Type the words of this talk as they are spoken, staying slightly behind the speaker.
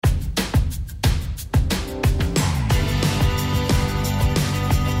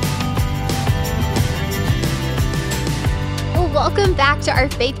Welcome back to our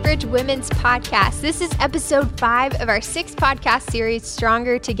FaithBridge Women's Podcast. This is episode 5 of our 6th podcast series,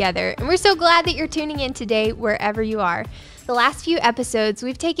 Stronger Together. And we're so glad that you're tuning in today wherever you are. The last few episodes,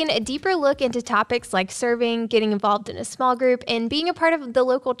 we've taken a deeper look into topics like serving, getting involved in a small group, and being a part of the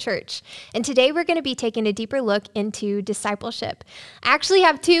local church. And today we're going to be taking a deeper look into discipleship. I actually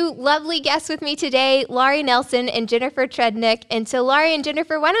have 2 lovely guests with me today, Laurie Nelson and Jennifer Trednick. And so Laurie and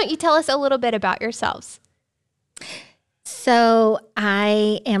Jennifer, why don't you tell us a little bit about yourselves? So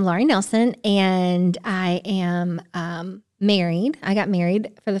I am Laurie Nelson, and I am married. I got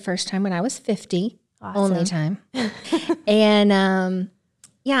married for the first time when I was 50. Awesome. Only time. And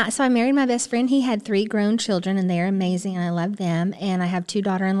so I married my best friend. He had 3 grown children, and they're amazing, and I love them. And I have 2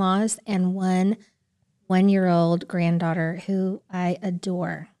 daughter-in-laws and 1 1-year-old granddaughter who I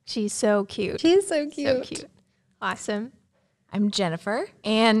adore. She's so cute. She's so cute. So cute. Awesome. I'm Jennifer,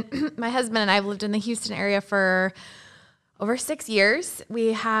 and my husband and I have lived in the Houston area for over 6 years.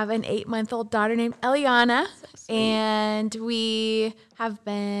 We have an 8-month-old daughter named Eliana, and we have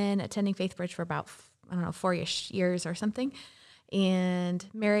been attending FaithBridge for about, 4-ish years or something, and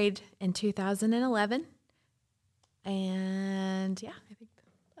married in 2011. And I think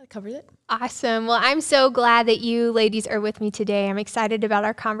that covers it. Awesome. Well, I'm so glad that you ladies are with me today. I'm excited about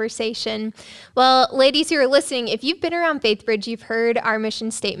our conversation. Well, ladies who are listening, if you've been around FaithBridge, you've heard our mission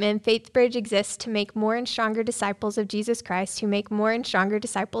statement. FaithBridge exists to make more and stronger disciples of Jesus Christ, who make more and stronger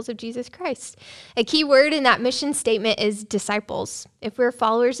disciples of Jesus Christ. A key word in that mission statement is disciples. If we're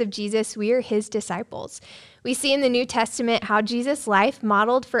followers of Jesus, we are his disciples. We see in the New Testament how Jesus' life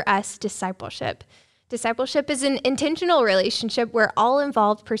modeled for us discipleship. Discipleship is an intentional relationship where all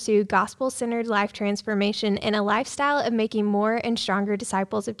involved pursue gospel-centered life transformation in a lifestyle of making more and stronger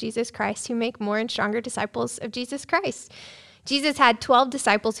disciples of Jesus Christ who make more and stronger disciples of Jesus Christ. Jesus had 12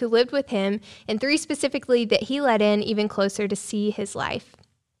 disciples who lived with him, and 3 specifically that he led in even closer to see his life.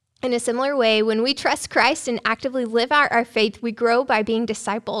 In a similar way, when we trust Christ and actively live out our faith, we grow by being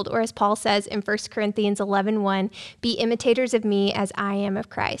discipled, or as Paul says in 1 Corinthians 11:1, be imitators of me as I am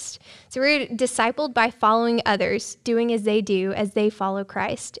of Christ. So we're discipled by following others, doing as they follow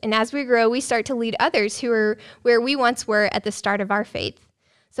Christ. And as we grow, we start to lead others who are where we once were at the start of our faith.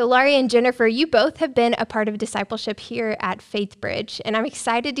 So Laurie and Jennifer, you both have been a part of discipleship here at FaithBridge, and I'm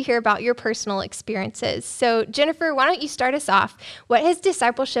excited to hear about your personal experiences. So Jennifer, why don't you start us off? What has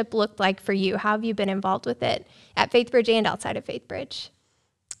discipleship looked like for you? How have you been involved with it at FaithBridge and outside of FaithBridge?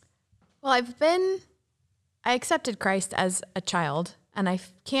 Well, I accepted Christ as a child, and I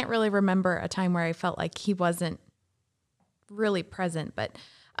can't really remember a time where I felt like he wasn't really present, but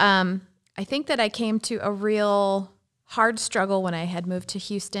I think that I came to a real hard struggle when I had moved to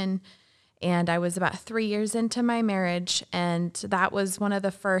Houston, and I was about 3 years into my marriage, and that was one of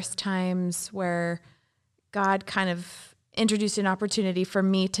the first times where God kind of introduced an opportunity for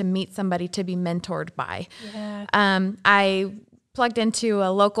me to meet somebody to be mentored by. Yeah. I plugged into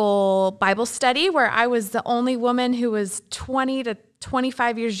a local Bible study where I was the only woman who was 20 to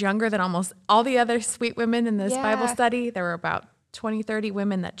 25 years younger than almost all the other sweet women in this Bible study. There were about 20, 30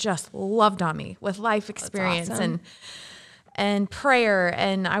 women that just loved on me with life experience and prayer.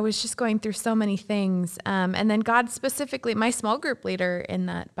 And I was just going through so many things. And then God specifically, my small group leader in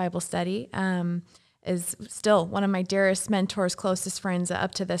that Bible study is still one of my dearest mentors, closest friends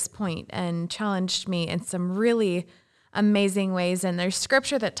up to this point, and challenged me in some really amazing ways. And there's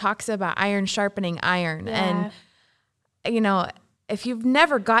scripture that talks about iron sharpening iron. Yeah. And, if you've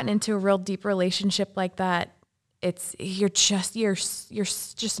never gotten into a real deep relationship like that, you're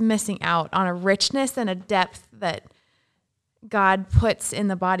just missing out on a richness and a depth that God puts in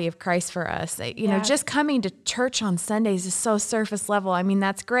the body of Christ for us. Just coming to church on Sundays is so surface level. I mean,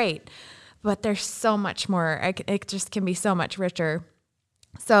 that's great, but there's so much more. It just can be so much richer.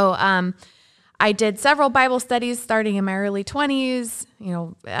 So I did several Bible studies starting in my early 20s,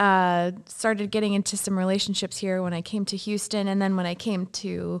 started getting into some relationships here when I came to Houston. And then when I came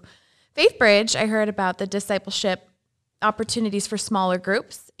to FaithBridge, I heard about the discipleship opportunities for smaller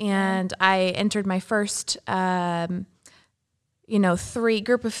groups, and I entered my first, group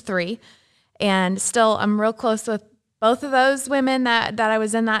of 3, and still I'm real close with both of those women that I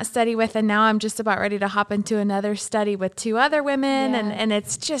was in that study with, and now I'm just about ready to hop into another study with 2 other women, and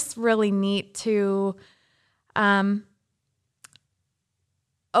it's just really neat to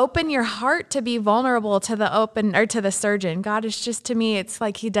open your heart to be vulnerable to the surgeon. God is just, to me, it's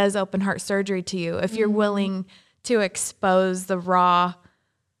like he does open heart surgery to you if you're willing to expose the raw,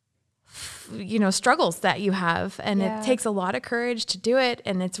 struggles that you have. And it takes a lot of courage to do it.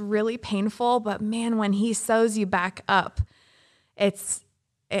 And it's really painful, but man, when he sews you back up, it's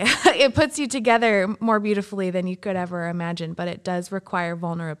it puts you together more beautifully than you could ever imagine, but it does require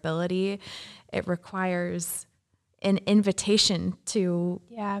vulnerability. It requires an invitation to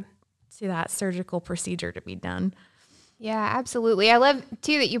that surgical procedure to be done. Yeah, absolutely. I love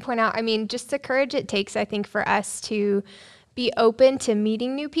too that you point out, I mean, just the courage it takes, I think, for us to be open to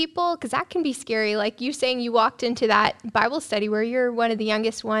meeting new people, because that can be scary. Like you saying you walked into that Bible study where you're one of the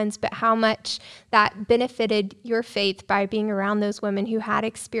youngest ones, but how much that benefited your faith by being around those women who had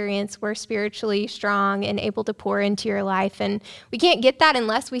experience, were spiritually strong and able to pour into your life. And we can't get that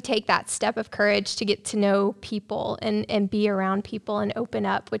unless we take that step of courage to get to know people and be around people and open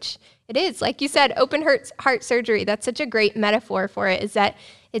up, which it is. Like you said, open heart surgery. That's such a great metaphor for it, is that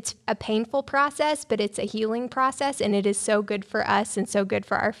it's a painful process, but it's a healing process. And it is so good for us and so good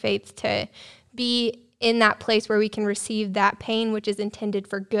for our faith to be in that place where we can receive that pain, which is intended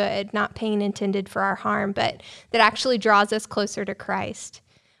for good, not pain intended for our harm, but that actually draws us closer to Christ.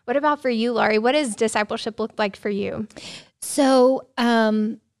 What about for you, Laurie? What does discipleship look like for you? So,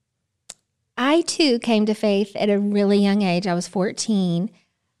 I too came to faith at a really young age. I was 14,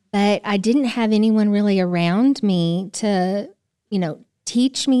 but I didn't have anyone really around me to,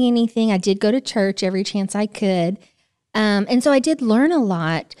 teach me anything. I did go to church every chance I could. And so I did learn a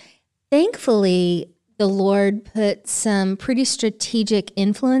lot. Thankfully, the Lord put some pretty strategic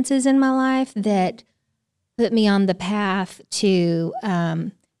influences in my life that put me on the path to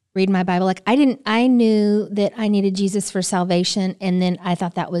read my Bible. Like I knew that I needed Jesus for salvation, and then I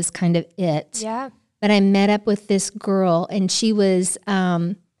thought that was kind of it. Yeah. But I met up with this girl, and she was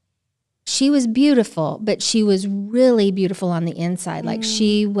beautiful, but she was really beautiful on the inside. Like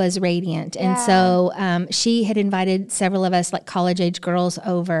she was radiant. Yeah. And so she had invited several of us, like college-age girls,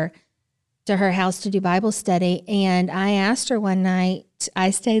 over to her house to do Bible study. And I asked her one night,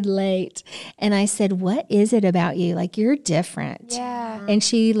 I stayed late, and I said, "What is it about you? Like, you're different." Yeah. And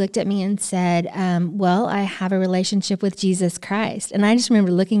she looked at me and said, well, I have a relationship with Jesus Christ. And I just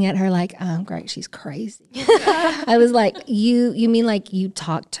remember looking at her like, great, she's crazy. I was like, you mean like you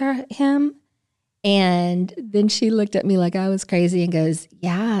talked to him? And then she looked at me like I was crazy and goes,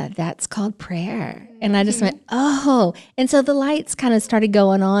 "Yeah, that's called prayer." And I just went, oh. And so the lights kind of started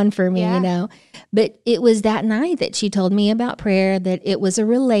going on for me, But it was that night that she told me about prayer, that it was a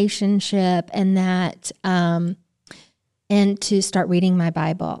relationship, and that, and to start reading my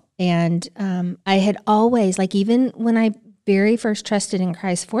Bible. And I had always, like even when I very first trusted in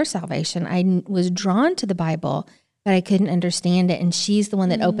Christ for salvation, I was drawn to the Bible, but I couldn't understand it. And she's the one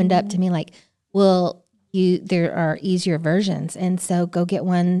that opened up to me like, well, there are easier versions. And so go get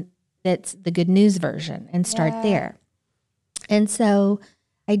one that's the Good News version and start there. And so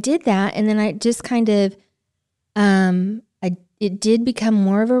I did that. And then I just kind of, it did become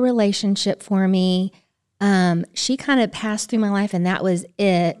more of a relationship for me. She kind of passed through my life, and that was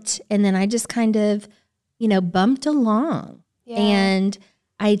it. And then I just kind of, bumped along. Yeah. And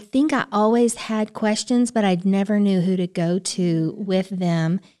I think I always had questions, but I never knew who to go to with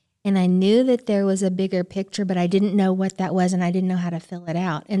them. And I knew that there was a bigger picture, but I didn't know what that was, and I didn't know how to fill it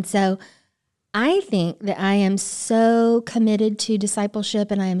out. And so I think that I am so committed to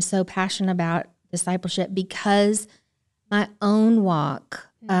discipleship, and I am so passionate about discipleship because my own walk,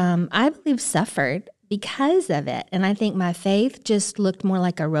 I believe, suffered because of it. And I think my faith just looked more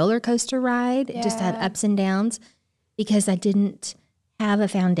like a roller coaster ride. It just had ups and downs because I didn't have a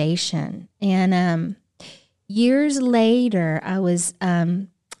foundation. And years later, I was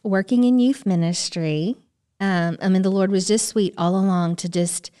working in youth ministry. The Lord was just sweet all along to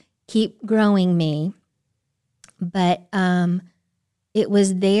just keep growing me. But it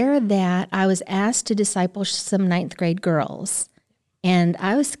was there that I was asked to disciple some 9th grade girls. And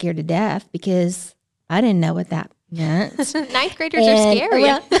I was scared to death because I didn't know what that meant. 9th graders are scary.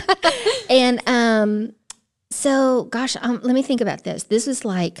 So, gosh, let me think about this. This is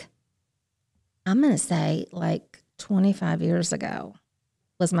like, I'm going to say like 25 years ago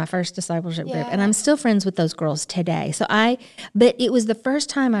was my first discipleship group. And I'm still friends with those girls today. But it was the first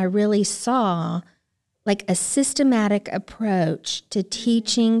time I really saw like a systematic approach to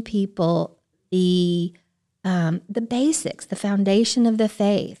teaching people the basics, the foundation of the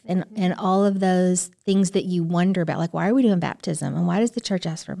faith, and all of those things that you wonder about, like why are we doing baptism, and why does the church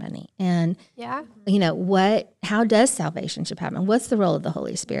ask for money, and how does salvation happen? What's the role of the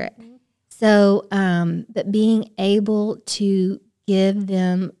Holy Spirit? So, but being able to give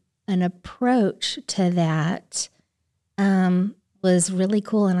them an approach to that was really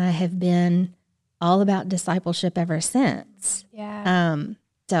cool, and I have been all about discipleship ever since. Yeah.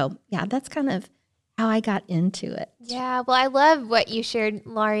 So yeah, that's kind of how I got into it. Yeah, well, I love what you shared,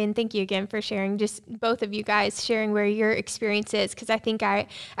 Laurie, and thank you again for sharing, just both of you guys sharing where your experience is, because I think I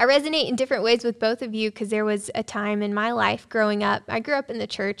resonate in different ways with both of you, because there was a time in my life growing up. I grew up in the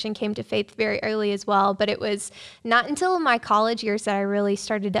church and came to faith very early as well, but it was not until my college years that I really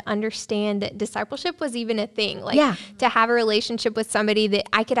started to understand that discipleship was even a thing, like to have a relationship with somebody that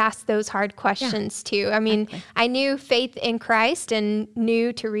I could ask those hard questions to. I mean, I knew faith in Christ and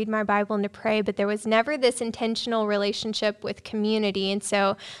knew to read my Bible and to pray, but there was never this intentional relationship with community. And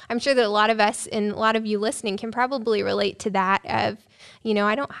so I'm sure that a lot of us and a lot of you listening can probably relate to that of, you know,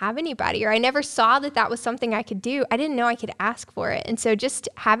 I don't have anybody, or I never saw that that was something I could do. I didn't know I could ask for it. And so just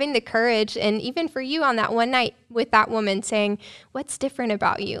having the courage, and even for you on that one night with that woman saying, what's different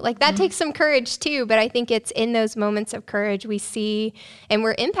about you? Like that takes some courage too. But I think it's in those moments of courage we see and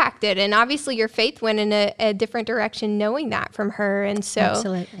we're impacted. And obviously your faith went in a different direction knowing that from her. And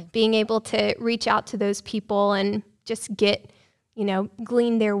so being able to reach out to those people and just get, you know,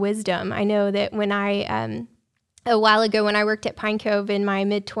 glean their wisdom. I know that when a while ago when I worked at Pine Cove in my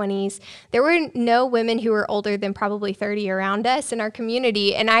mid-20s, there were no women who were older than probably 30 around us in our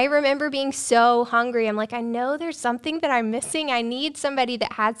community. And I remember being so hungry. I'm like, I know there's something that I'm missing. I need somebody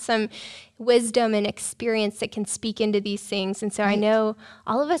that had some wisdom and experience that can speak into these things. And so I know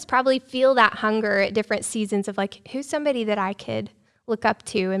all of us probably feel that hunger at different seasons of like, who's somebody that I could look up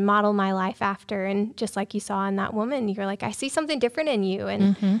to and model my life after. And just like you saw in that woman, you're like, I see something different in you,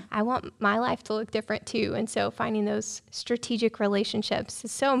 and I want my life to look different too. And so finding those strategic relationships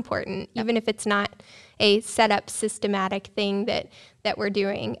is so important, even if it's not a set up systematic thing that we're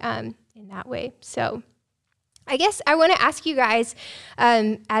doing in that way. So I guess I want to ask you guys,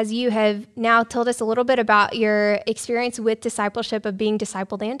 as you have now told us a little bit about your experience with discipleship, of being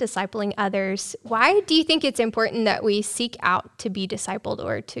discipled and discipling others, why do you think it's important that we seek out to be discipled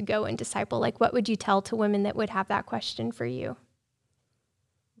or to go and disciple? Like, what would you tell to women that would have that question for you?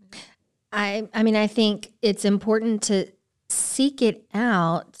 I mean, I think it's important to seek it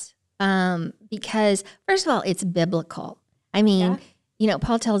out because, first of all, it's biblical. I mean, you know,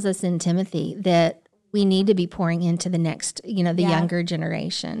 Paul tells us in Timothy that we need to be pouring into the next, you know, the younger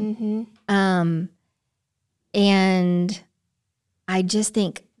generation. And I just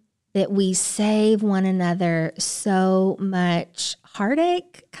think that we save one another so much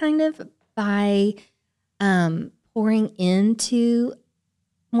heartache kind of by pouring into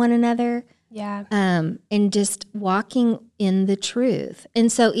one another. And just walking in the truth. And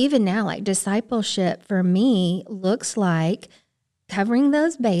so even now, like discipleship for me looks like covering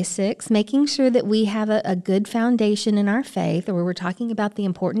those basics, making sure that we have a good foundation in our faith, or we're talking about the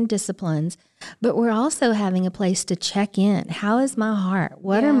important disciplines, but we're also having a place to check in. How is my heart?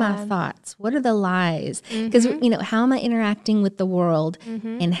 What are my thoughts? What are the lies? Because, you know, how am I interacting with the world,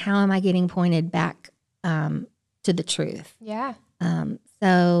 and how am I getting pointed back to the truth?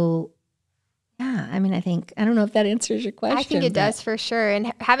 So, yeah, I mean, I don't know if that answers your question. I think it does for sure.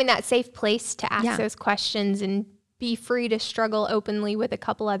 And having that safe place to ask those questions and be free to struggle openly with a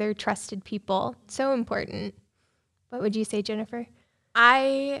couple other trusted people. So important. What would you say, Jennifer?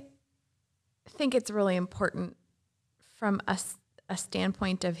 I think it's really important from a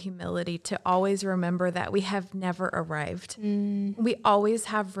standpoint of humility to always remember that we have never arrived. We always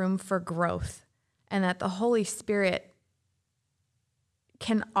have room for growth, and that the Holy Spirit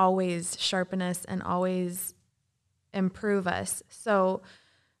can always sharpen us and always improve us. So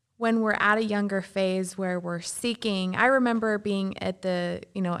when we're at a younger phase where we're seeking, I remember being at the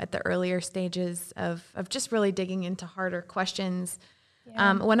earlier stages of just really digging into harder questions.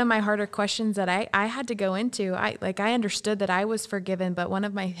 One of my harder questions that I had to go into, I understood that I was forgiven, but one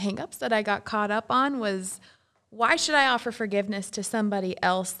of my hangups that I got caught up on was, why should I offer forgiveness to somebody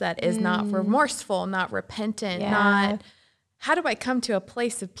else that is not remorseful, not repentant, how do I come to a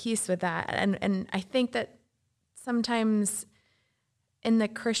place of peace with that? And I think that sometimes in the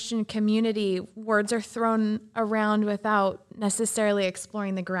Christian community, words are thrown around without necessarily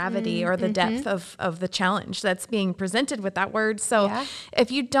exploring the gravity or the depth of the challenge that's being presented with that word. So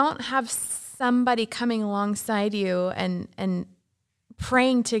if you don't have somebody coming alongside you and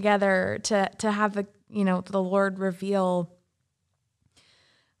praying together to have the Lord reveal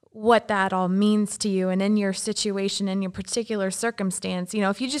what that all means to you and in your situation, in your particular circumstance.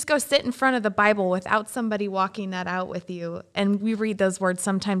 If you just go sit in front of the Bible without somebody walking that out with you, and we read those words,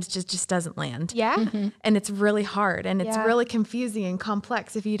 sometimes just doesn't land. And it's really hard, and it's really confusing and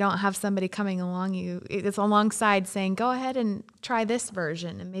complex if you don't have somebody coming along you. It's alongside saying, go ahead and try this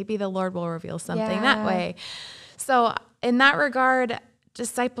version, and maybe the Lord will reveal something that way. So in that regard,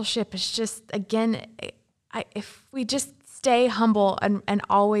 discipleship is just, again, if we just stay humble and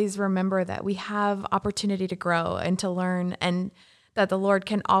always remember that we have opportunity to grow and to learn, and that the Lord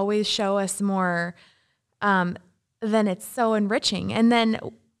can always show us more, then it's so enriching. And then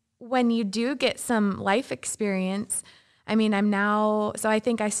when you do get some life experience, I mean, I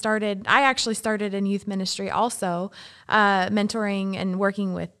think I actually started in youth ministry also, mentoring and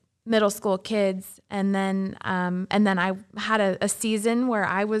working with middle school kids. And then I had a season where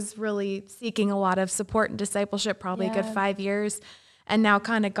I was really seeking a lot of support and discipleship, probably a good 5 years. And now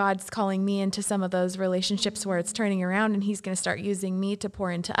kind of God's calling me into some of those relationships where it's turning around, and he's going to start using me to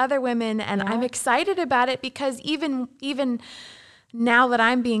pour into other women. And I'm excited about it, because even now that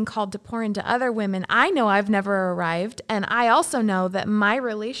I'm being called to pour into other women, I know I've never arrived. And I also know that my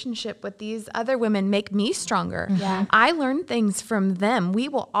relationship with these other women make me stronger. Yeah. I learn things from them. We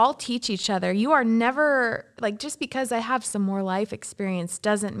will all teach each other. You are never, like, just because I have some more life experience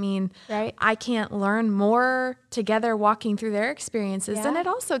doesn't mean I can't learn more together walking through their experiences. Yeah. And it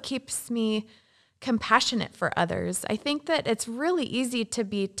also keeps me compassionate for others. I think that it's really easy to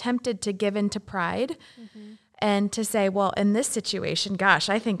be tempted to give into pride. And to say, well, in this situation, gosh,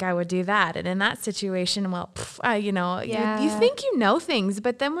 I think I would do that. And in that situation, well, you think you know things.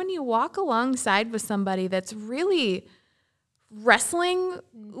 But then when you walk alongside with somebody that's really wrestling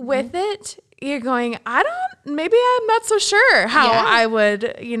with it, you're going, maybe I'm not so sure how I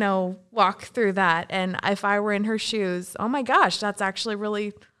would, walk through that. And if I were in her shoes, oh my gosh, that's actually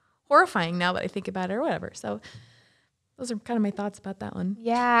really horrifying now that I think about it, or whatever. So those are kind of my thoughts about that one.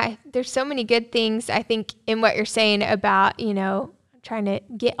 Yeah, there's so many good things, I think, in what you're saying about, trying to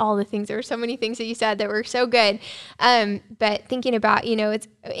get all the things. There were so many things that you said that were so good. But thinking about, it's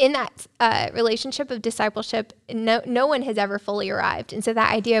in that relationship of discipleship, no one has ever fully arrived. And so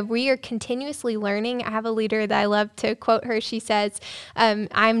that idea of we are continuously learning. I have a leader that I love to quote her. She says,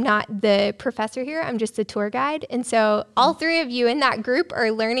 I'm not the professor here. I'm just the tour guide. And so all three of you in that group are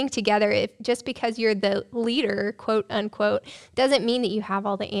learning together. Just because you're the leader, quote unquote, doesn't mean that you have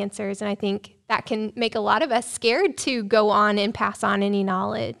all the answers. And I think that can make a lot of us scared to go on and pass on any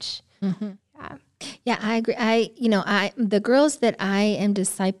knowledge. Yeah, I agree. The girls that I am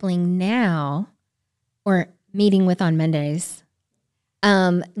discipling now, or meeting with on Mondays,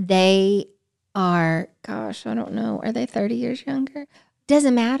 they are, gosh, I don't know, are they 30 years younger?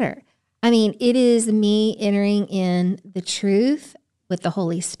 Doesn't matter. I mean, it is me entering in the truth with the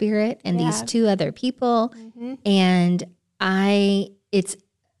Holy Spirit and these two other people. And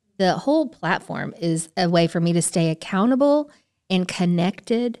the whole platform is a way for me to stay accountable and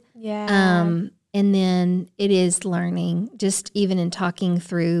connected. And then it is learning, just even in talking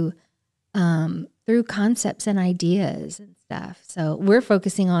through concepts and ideas and stuff. So we're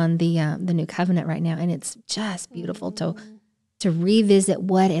focusing on the new covenant right now, and it's just beautiful to revisit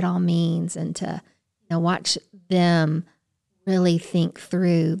what it all means, and to watch them really think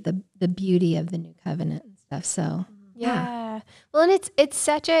through the beauty of the new covenant and stuff. So yeah. Well, and it's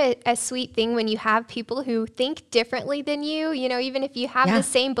such a sweet thing when you have people who think differently than you, even if you have the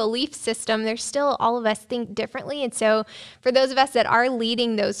same belief system, there's still, all of us think differently. And so for those of us that are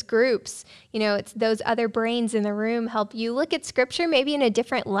leading those groups, it's those other brains in the room help you look at scripture maybe in a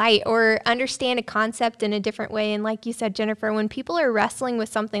different light, or understand a concept in a different way. And like you said, Jennifer, when people are wrestling with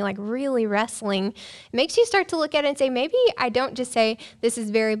something, like really wrestling, it makes you start to look at it and say, maybe I don't just say, this is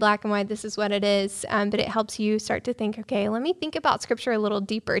very black and white, this is what it is. But it helps you start to think, okay, let me think about scripture a little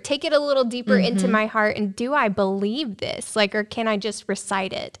deeper, take it a little deeper into my heart. And do I believe this? Or can I just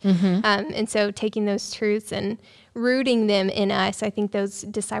recite it? And so taking those truths and rooting them in us, I think those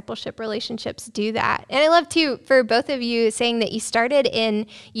discipleship relationships do that. And I love too, for both of you, saying that you started in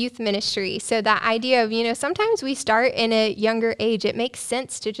youth ministry. So that idea of, sometimes we start in a younger age. It makes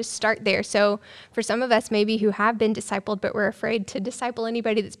sense to just start there. So for some of us maybe who have been discipled, but we're afraid to disciple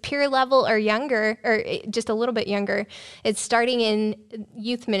anybody that's peer level or younger, or just a little bit younger, it's starting in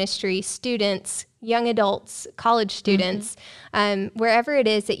youth ministry, students, young adults, college students, wherever it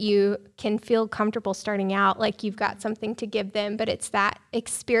is that you can feel comfortable starting out, like you've got something to give them, but it's that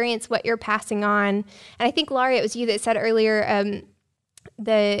experience, what you're passing on. And I think, Laurie, it was you that said earlier,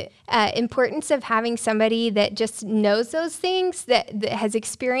 the importance of having somebody that just knows those things, that has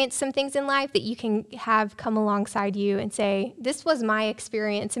experienced some things in life, that you can have come alongside you and say, this was my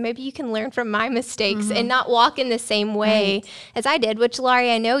experience, and maybe you can learn from my mistakes and not walk in the same way as I did, which,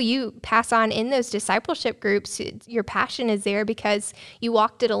 Laurie, I know you pass on in those discipleship groups. Your passion is there because you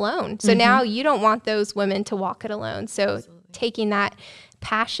walked it alone. So now you don't want those women to walk it alone. So taking that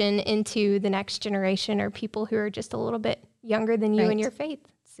passion into the next generation, or people who are just a little bit younger than you in your faith.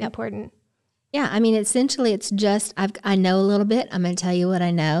 It's important. Yeah, I mean, essentially, it's just I know a little bit. I'm going to tell you what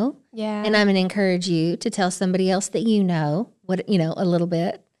I know, Yeah. and I'm going to encourage you to tell somebody else that you know a little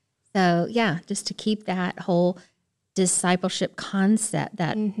bit. So yeah, just to keep that whole discipleship concept,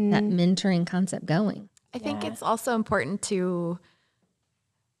 that mentoring concept going. I think it's also important to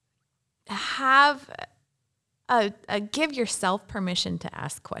have give yourself permission to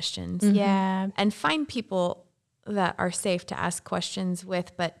ask questions. Yeah. And find people that are safe to ask questions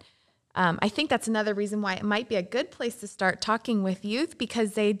with. But I think that's another reason why it might be a good place to start talking with youth,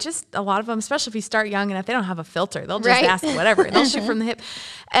 because a lot of them, especially if you start young and if they don't have a filter, they'll just ask whatever. They'll shoot from the hip.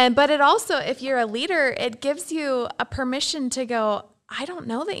 But it also, if you're a leader, it gives you a permission to go, I don't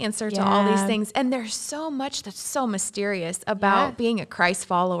know the answer to all these things. And there's so much that's so mysterious about being a Christ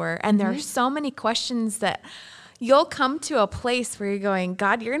follower. And there are so many questions that you'll come to a place where you're going,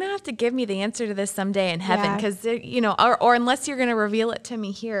 God, you're going to have to give me the answer to this someday in heaven. Because, or unless you're going to reveal it to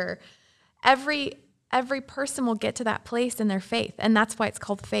me here, every person will get to that place in their faith. And that's why it's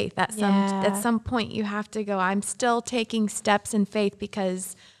called faith. At some point you have to go, I'm still taking steps in faith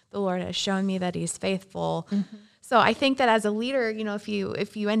because the Lord has shown me that he's faithful. So I think that as a leader, if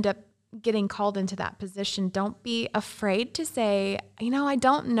you end up getting called into that position, don't be afraid to say, I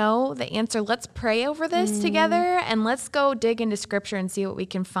don't know the answer. Let's pray over this together, and let's go dig into scripture and see what we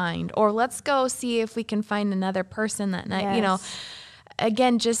can find. Or let's go see if we can find another person that night,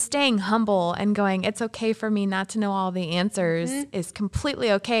 Again, just staying humble and going, it's okay for me not to know all the answers is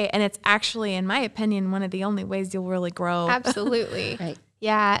completely okay. And it's actually, in my opinion, one of the only ways you'll really grow. Absolutely. Right.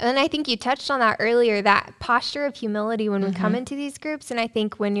 Yeah. And I think you touched on that earlier, that posture of humility when we come into these groups. And I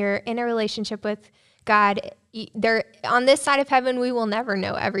think when you're in a relationship with God, there on this side of heaven, we will never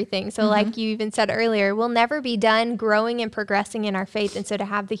know everything. So like you even said earlier, we'll never be done growing and progressing in our faith. And so to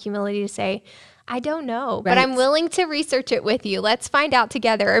have the humility to say, I don't know, but I'm willing to research it with you. Let's find out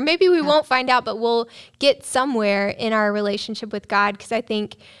together. Or maybe we won't find out, but we'll get somewhere in our relationship with God. Because I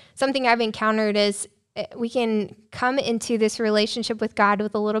think something I've encountered is we can come into this relationship with God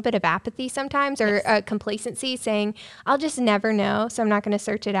with a little bit of apathy sometimes, or complacency, saying, I'll just never know, so I'm not going to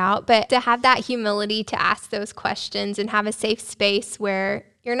search it out. But to have that humility to ask those questions and have a safe space where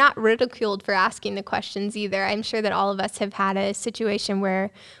you're not ridiculed for asking the questions either. I'm sure that all of us have had a situation where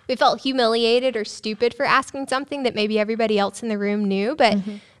we felt humiliated or stupid for asking something that maybe everybody else in the room knew. But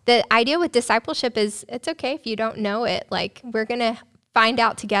the idea with discipleship is it's okay if you don't know it. Like, we're going to find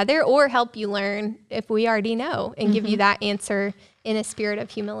out together or help you learn if we already know, and give you that answer in a spirit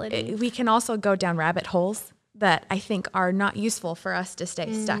of humility. We can also go down rabbit holes that I think are not useful for us to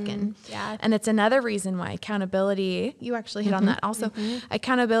stay stuck in. Yeah. And it's another reason why accountability, you actually hit on that also,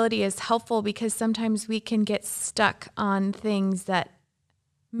 accountability is helpful, because sometimes we can get stuck on things that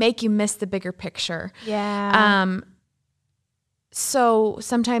make you miss the bigger picture. Yeah. So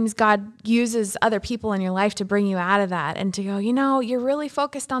sometimes God uses other people in your life to bring you out of that and to go, you're really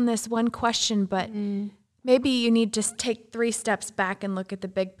focused on this one question, but maybe you need to just take 3 steps back and look at the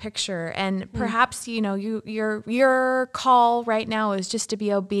big picture. And perhaps, your call right now is just to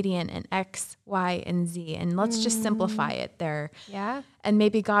be obedient in X, Y, and Z. And let's just simplify it there. Yeah. And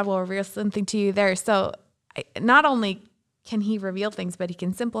maybe God will reveal something to you there. So not only can he reveal things, but he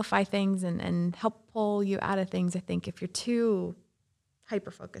can simplify things and help pull you out of things, I think, if you're too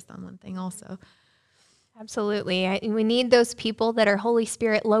hyper-focused on one thing also. Absolutely. We need those people that are Holy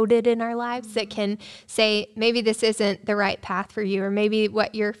Spirit loaded in our lives that can say, maybe this isn't the right path for you, or maybe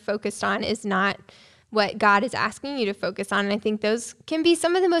what you're focused on is not what God is asking you to focus on. And I think those can be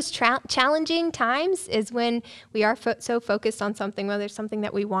some of the most challenging times, is when we are so focused on something, whether it's something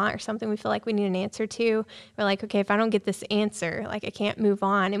that we want or something we feel like we need an answer to. We're like, okay, if I don't get this answer, like, I can't move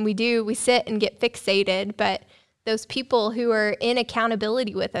on. And we sit and get fixated, but those people who are in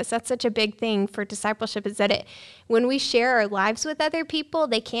accountability with us, that's such a big thing for discipleship, is that when we share our lives with other people,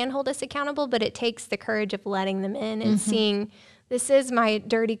 they can hold us accountable, but it takes the courage of letting them in and seeing, this is my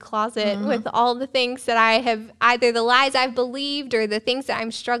dirty closet with all the things that I have, either the lies I've believed or the things that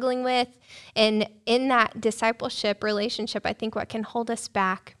I'm struggling with. And in that discipleship relationship, I think what can hold us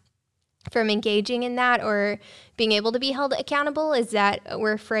back from engaging in that or being able to be held accountable is that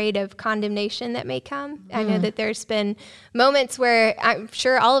we're afraid of condemnation that may come. I know that there's been moments where I'm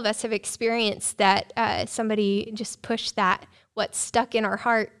sure all of us have experienced that somebody just pushed what's stuck in our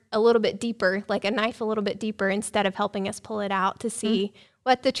heart a little bit deeper, like a knife a little bit deeper, instead of helping us pull it out to see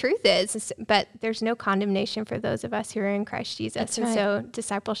what the truth is. But there's no condemnation for those of us who are in Christ Jesus. That's and right. so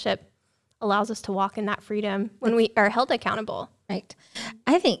discipleship allows us to walk in that freedom when we are held accountable. Right.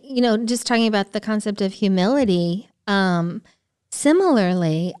 I think, just talking about the concept of humility,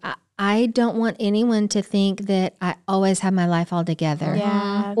 similarly, I don't want anyone to think that I always have my life all together.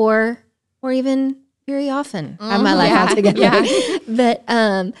 Yeah. Or or even very often have my life out together.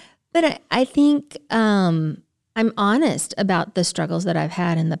 Yeah. But I think I'm honest about the struggles that I've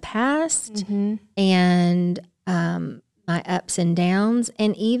had in the past and my ups and downs,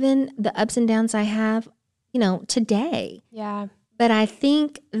 and even the ups and downs I have, today. Yeah. But I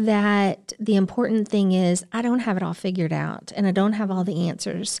think that the important thing is I don't have it all figured out and I don't have all the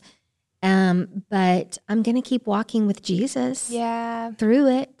answers. But I'm going to keep walking with Jesus through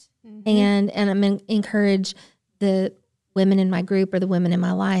it. And I'm going to encourage the women in my group or the women in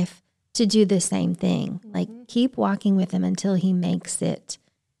my life to do the same thing. Like keep walking with him until he makes it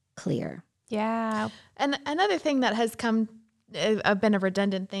clear. Yeah. And another thing that has been a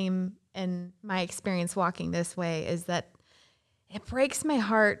redundant theme in my experience walking this way is that it breaks my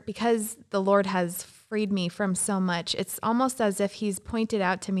heart because the Lord has freed me from so much. It's almost as if he's pointed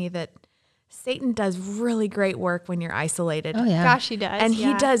out to me that Satan does really great work when you're isolated. Oh, yeah. Gosh, he does. And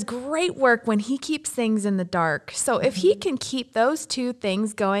he does great work when he keeps things in the dark. So if he can keep those two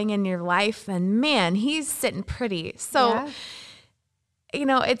things going in your life, and man, he's sitting pretty. So,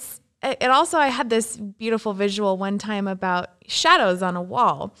 it also, I had this beautiful visual one time about shadows on a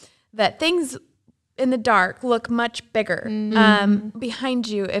wall, that things in the dark look much bigger behind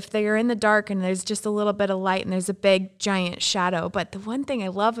you if they're in the dark and there's just a little bit of light and there's a big giant shadow. But the one thing I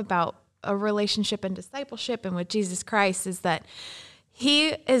love about a relationship and discipleship and with Jesus Christ is that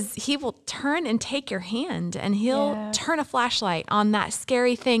he will turn and take your hand and he'll turn a flashlight on that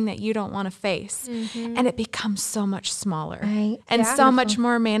scary thing that you don't want to face. And it becomes so much smaller and so much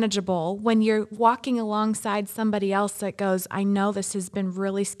more manageable when you're walking alongside somebody else that goes, I know this has been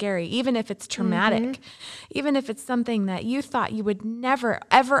really scary, even if it's traumatic, even if it's something that you thought you would never,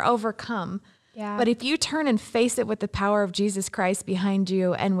 ever overcome. Yeah. But if you turn and face it with the power of Jesus Christ behind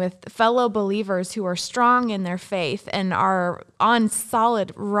you and with fellow believers who are strong in their faith and are on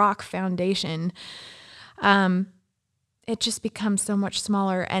solid rock foundation, it just becomes so much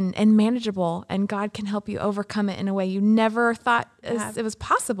smaller and manageable, and God can help you overcome it in a way you never thought it was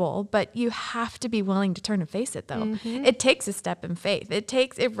possible. But you have to be willing to turn and face it, though. It takes a step in faith.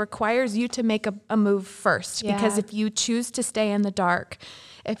 It requires you to make a move first, because if you choose to stay in the dark,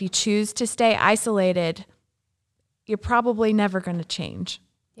 if you choose to stay isolated, you're probably never going to change.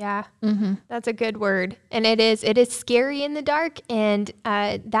 Yeah, that's a good word. And it is scary in the dark. And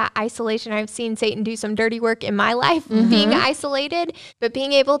that isolation, I've seen Satan do some dirty work in my life, being isolated, but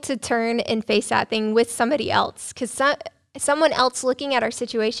being able to turn and face that thing with somebody else. Because someone else looking at our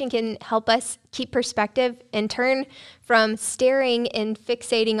situation can help us keep perspective and turn from staring and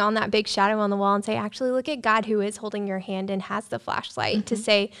fixating on that big shadow on the wall and say, actually, look at God who is holding your hand and has the flashlight to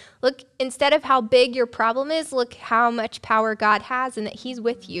say, look, instead of how big your problem is, look how much power God has and that he's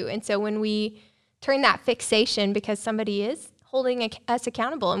with you. And so when we turn that fixation, because somebody is holding us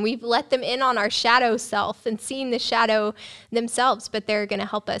accountable and we've let them in on our shadow self and seen the shadow themselves, but they're going to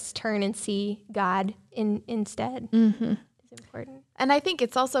help us turn and see God instead. It's important. And I think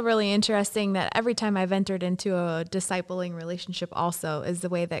it's also really interesting that every time I've entered into a discipling relationship also is the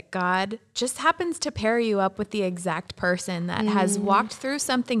way that God just happens to pair you up with the exact person that has walked through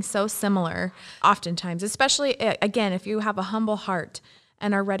something so similar oftentimes, especially, again, if you have a humble heart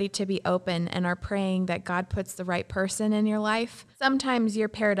and are ready to be open and are praying that God puts the right person in your life. Sometimes you're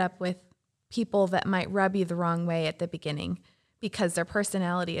paired up with people that might rub you the wrong way at the beginning, because their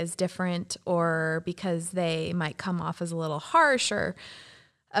personality is different or because they might come off as a little harsh or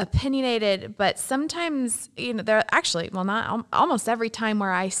opinionated. But sometimes, they're actually, not almost every time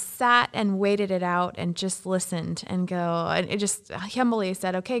where I sat and waited it out and just listened and it just humbly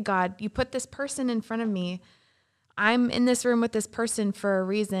said, okay, God, you put this person in front of me. I'm in this room with this person for a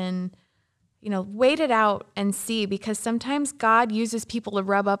reason. Wait it out and see, because sometimes God uses people to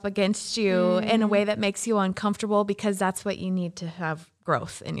rub up against you in a way that makes you uncomfortable, because that's what you need to have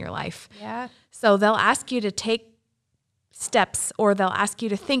growth in your life. Yeah. So they'll ask you to take steps, or they'll ask you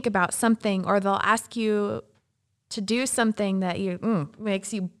to think about something, or they'll ask you to do something that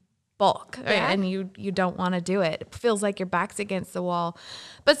makes you bulk and you don't want to do it. It feels like your back's against the wall.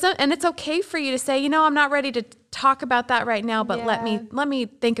 And it's okay for you to say, I'm not ready to talk about that right now, but let me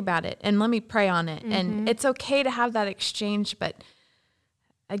think about it and let me pray on it. And it's okay to have that exchange. But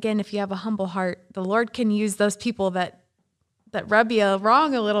again, if you have a humble heart, the Lord can use those people that rub you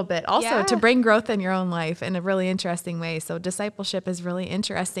wrong a little bit also to bring growth in your own life in a really interesting way. So discipleship is really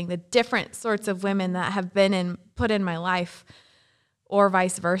interesting. The different sorts of women that have been put in my life, or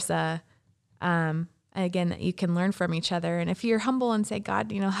vice versa. Again, you can learn from each other. And if you're humble and say, God,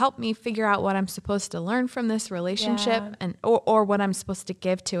 help me figure out what I'm supposed to learn from this relationship or what I'm supposed to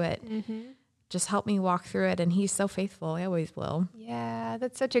give to it. just help me walk through it. And he's so faithful. He always will. Yeah,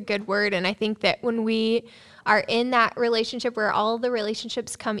 that's such a good word. And I think that when we are in that relationship where all the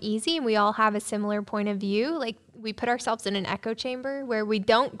relationships come easy and we all have a similar point of view, like we put ourselves in an echo chamber where we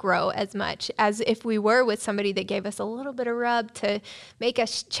don't grow as much as if we were with somebody that gave us a little bit of rub to make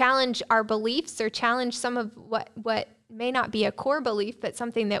us challenge our beliefs or challenge some of what may not be a core belief, but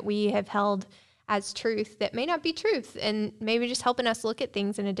something that we have held as truth that may not be truth, and maybe just helping us look at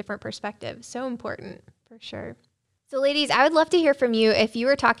things in a different perspective. So important, for sure. So ladies, I would love to hear from you if you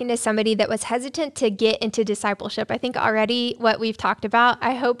were talking to somebody that was hesitant to get into discipleship. I think already what we've talked about,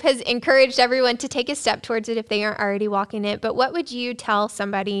 I hope has encouraged everyone to take a step towards it if they aren't already walking it. But what would you tell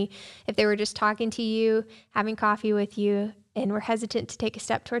somebody if they were just talking to you, having coffee with you, and were hesitant to take a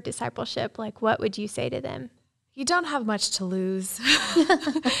step toward discipleship? Like, what would you say to them? You don't have much to lose.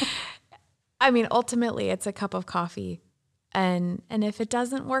 I mean, ultimately, it's a cup of coffee. And if it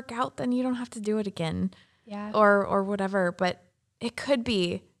doesn't work out, then you don't have to do it again. Yeah. Or whatever. But you could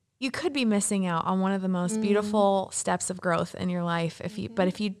be missing out on one of the most beautiful steps of growth in your life. But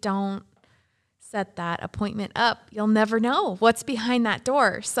if you don't set that appointment up, you'll never know what's behind that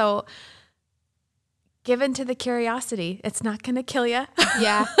door. So give in to the curiosity. It's not going to kill you.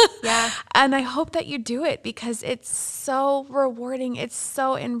 Yeah. Yeah. And I hope that you do it because it's so rewarding. It's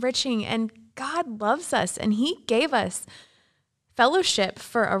so enriching. And God loves us and he gave us fellowship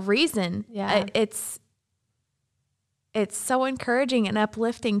for a reason. Yeah. It's so encouraging and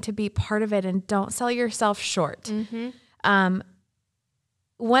uplifting to be part of it, and don't sell yourself short. Mm-hmm.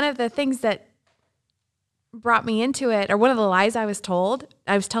 One of the things that brought me into it, or one of the lies I was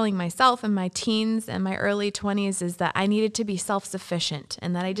telling myself in my teens and my early 20s, is that I needed to be self-sufficient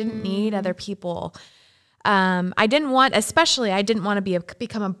and that I didn't need other people. I didn't want to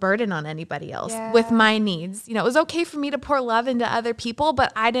become a burden on anybody else with my needs. You know, it was okay for me to pour love into other people,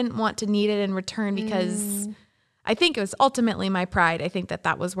 but I didn't want to need it in return because I think it was ultimately my pride. I think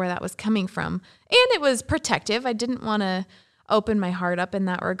that was where that was coming from. And it was protective. I didn't want to open my heart up in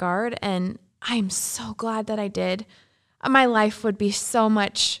that regard. And I'm so glad that I did. My life would be so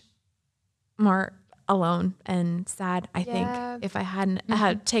much more alone and sad, I think, if I hadn't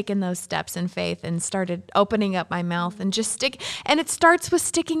had taken those steps in faith and started opening up my mouth and just and it starts with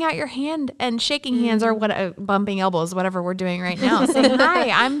sticking out your hand and shaking hands or bumping elbows, whatever we're doing right now, saying,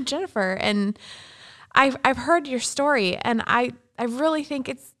 "Hi, I'm Jennifer." And I've heard your story, and I really think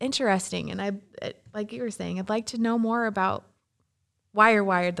it's interesting. And like you were saying, I'd like to know more about why you're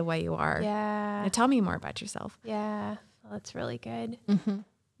wired the way you are. Yeah. Tell me more about yourself. Yeah. Well, that's really good. Mm-hmm.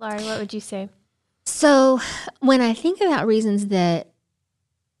 Laurie, what would you say? So when I think about reasons that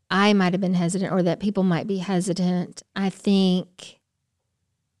I might have been hesitant or that people might be hesitant, I think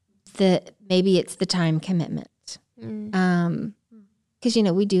that maybe it's the time commitment. Because,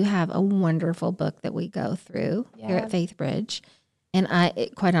 we do have a wonderful book that we go through here at Faith Bridge. And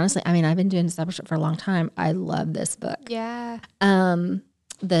quite honestly, I've been doing discipleship for a long time. I love this book. Yeah.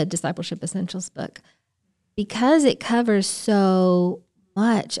 The Discipleship Essentials book, because it covers so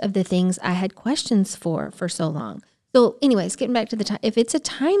much of the things I had questions for so long. So anyways, getting back to the time, if it's a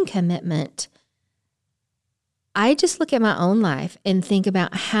time commitment, I just look at my own life and think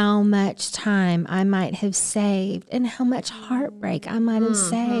about how much time I might have saved and how much heartbreak I might have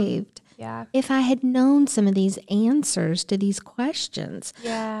saved if I had known some of these answers to these questions.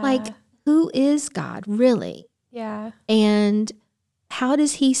 Yeah. Like, who is God really? Yeah. And how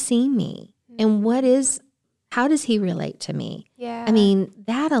does he see me? And how does he relate to me? Yeah.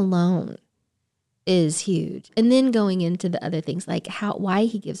 That alone is huge. And then going into the other things, like why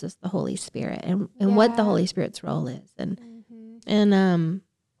he gives us the Holy Spirit and what the Holy Spirit's role is and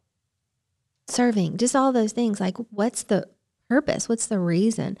serving, just all those things. Like, what's the purpose? What's the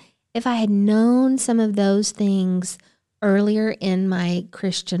reason? If I had known some of those things earlier in my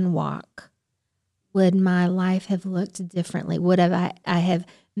Christian walk, would my life have looked differently? Would I have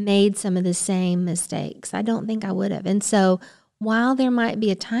made some of the same mistakes? I don't think I would have. And so while there might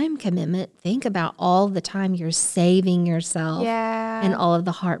be a time commitment, think about all the time you're saving yourself and all of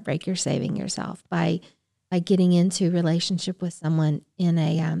the heartbreak you're saving yourself by getting into relationship with someone in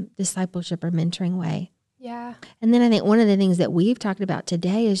a discipleship or mentoring way. Yeah. And then I think one of the things that we've talked about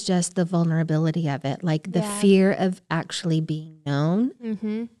today is just the vulnerability of it, like the fear of actually being known.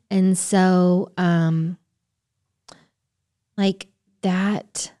 Mm-hmm. And so,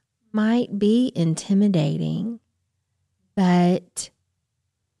 that might be intimidating, but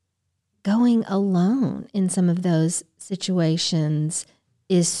going alone in some of those situations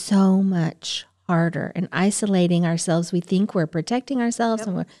is so much harder, and isolating ourselves. We think we're protecting ourselves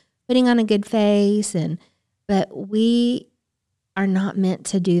and we're putting on a good face, but we are not meant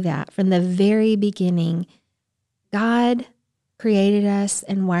to do that. From the very beginning, God created us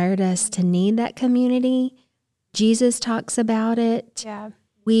and wired us to need that community. Jesus talks about it. Yeah.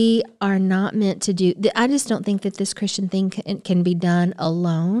 We are not meant to do, I just don't think that this Christian thing can be done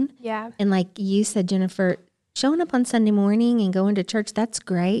alone. Yeah. And like you said, Jennifer, showing up on Sunday morning and going to church, that's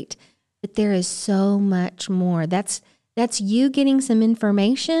great. But there is so much more. That's you getting some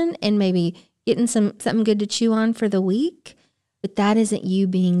information and maybe getting something good to chew on for the week. But that isn't you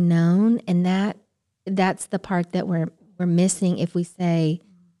being known. And that's the part that we're missing if we say,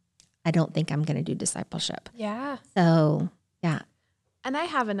 I don't think I'm going to do discipleship. Yeah. So, yeah. And I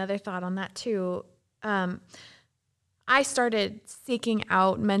have another thought on that too. I started seeking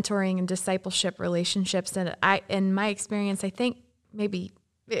out mentoring and discipleship relationships, and in my experience, I think maybe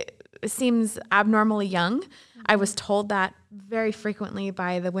it seems abnormally young. I was told that very frequently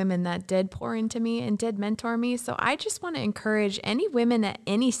by the women that did pour into me and did mentor me. So I just want to encourage any women at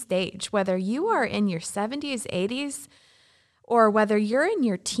any stage, whether you are in your 70s, 80s, or whether you're in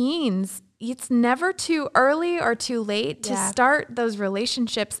your teens, it's never too early or too late to start those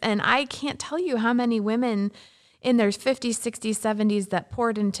relationships. And I can't tell you how many women in their 50s, 60s, 70s that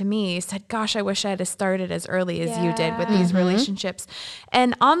poured into me said, gosh, I wish I had started as early as you did with these relationships.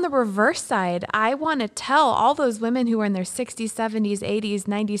 And on the reverse side, I want to tell all those women who are in their 60s, 70s, 80s,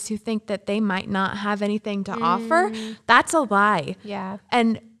 90s who think that they might not have anything to offer, that's a lie. Yeah.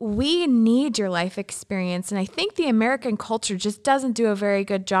 And we need your life experience. And I think the American culture just doesn't do a very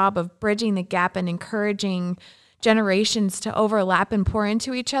good job of bridging the gap and encouraging generations to overlap and pour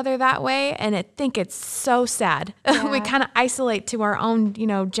into each other that way. And I think it's so sad. We kind of isolate to our own,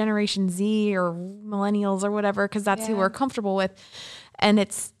 Generation Z or millennials or whatever, because that's who we're comfortable with. And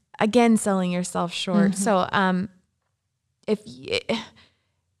it's, again, selling yourself short. So if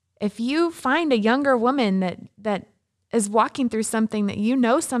you find a younger woman that is walking through something that you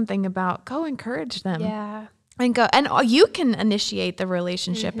know something about, go encourage them. Yeah. And go, and you can initiate the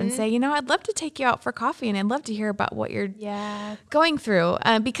relationship and say, I'd love to take you out for coffee and I'd love to hear about what you're going through.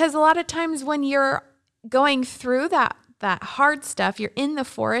 Because a lot of times when you're going through that hard stuff, you're in the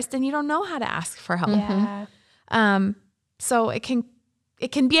forest and you don't know how to ask for help. Yeah. So it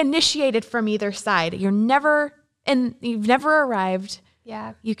can be initiated from either side. You've never arrived.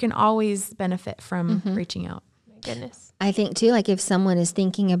 Yeah. You can always benefit from reaching out. My goodness. I think too, like if someone is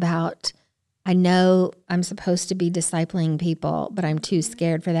thinking about, I know I'm supposed to be discipling people, but I'm too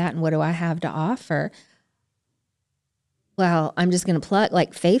scared for that. And what do I have to offer? Well, I'm just going to plug,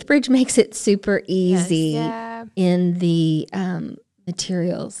 like FaithBridge makes it super easy in the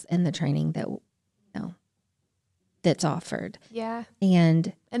materials and the training that's offered. Yeah.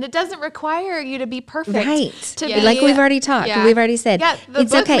 And it doesn't require you to be perfect. Right. To be, like we've already talked. Yeah. We've already said, the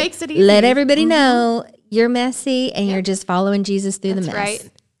it's book okay. makes it easy. Let everybody know you're messy and you're just following Jesus through the mess. Right.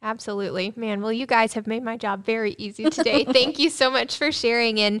 Absolutely. Man, well, you guys have made my job very easy today. Thank you so much for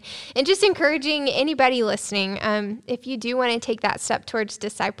sharing and just encouraging anybody listening. If you do want to take that step towards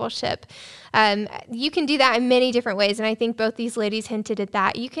discipleship, you can do that in many different ways. And I think both these ladies hinted at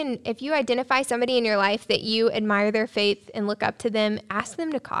that. You can, if you identify somebody in your life that you admire their faith and look up to them, ask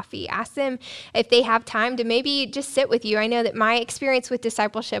them to coffee. Ask them if they have time to maybe just sit with you. I know that my experience with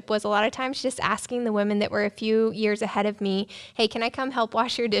discipleship was a lot of times just asking the women that were a few years ahead of me, hey, can I come help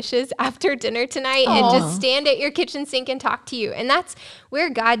wash your dishes after dinner tonight and just stand at your kitchen sink and talk to you? And that's where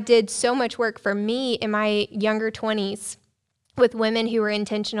God did so much work for me in my younger 20s. With women who were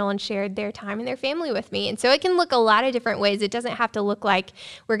intentional and shared their time and their family with me. And so it can look a lot of different ways. It doesn't have to look like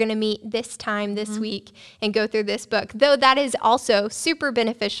we're going to meet this time this week and go through this book, though that is also super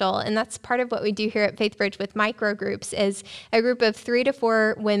beneficial. And that's part of what we do here at FaithBridge with micro groups is a group of 3 to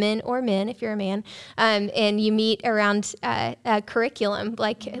 4 women or men, if you're a man, and you meet around a curriculum.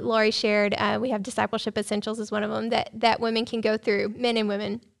 Like Lori shared, we have Discipleship Essentials is one of them that women can go through, men and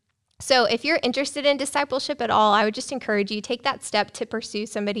women. So if you're interested in discipleship at all, I would just encourage you, take that step to pursue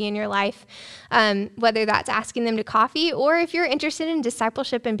somebody in your life, whether that's asking them to coffee, or if you're interested in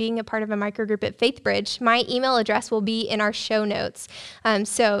discipleship and being a part of a microgroup at FaithBridge, my email address will be in our show notes.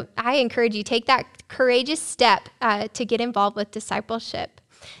 So I encourage you, take that courageous step to get involved with discipleship.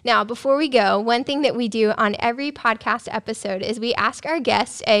 Now, before we go, one thing that we do on every podcast episode is we ask our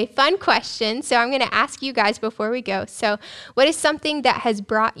guests a fun question. So I'm going to ask you guys before we go. So what is something that has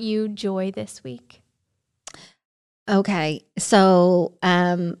brought you joy this week? Okay. So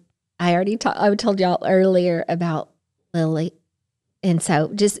I told y'all earlier about Lily. And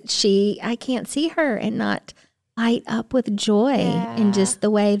so I can't see her and not light up with joy in just the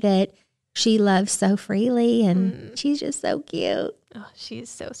way that she loves so freely. And she's just so cute. Oh, she's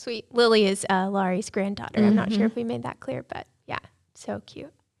so sweet. Lily is Laurie's granddaughter. I'm not sure if we made that clear, but yeah, So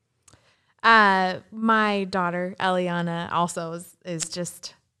cute. My daughter, Eliana, also is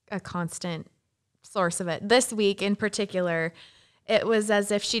just a constant source of it. This week in particular, it was as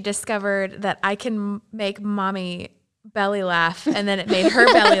if she discovered that I can make mommy belly laugh, and then it made her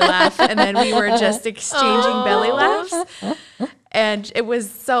belly laugh, and then we were just exchanging belly laughs. And it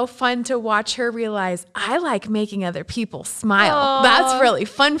was so fun to watch her realize I like making other people smile. Aww. That's really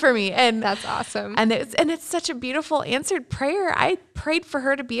fun for me. And That's awesome. And it's such a beautiful answered prayer. I prayed for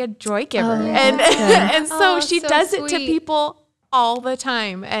her to be a joy giver. Yeah. And so she so does it to sweet. people all the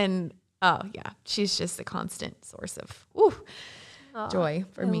time. And she's just a constant source of joy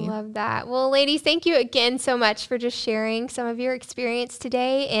for me. I love that. Well, ladies, thank you again so much for just sharing some of your experience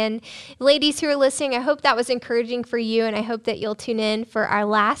today. And ladies who are listening, I hope that was encouraging for you. And I hope that you'll tune in for our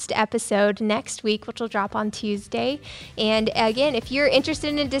last episode next week, which will drop on Tuesday. And again, if you're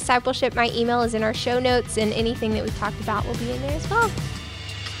interested in discipleship, my email is in our show notes, and anything that we've talked about will be in there as well.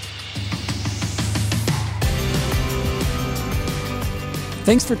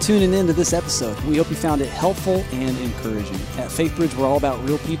 Thanks for tuning in to this episode. We hope you found it helpful and encouraging. At FaithBridge, we're all about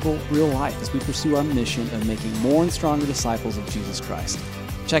real people, real life as we pursue our mission of making more and stronger disciples of Jesus Christ.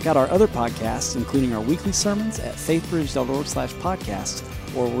 Check out our other podcasts, including our weekly sermons at faithbridge.org/podcasts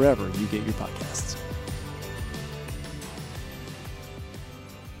or wherever you get your podcasts.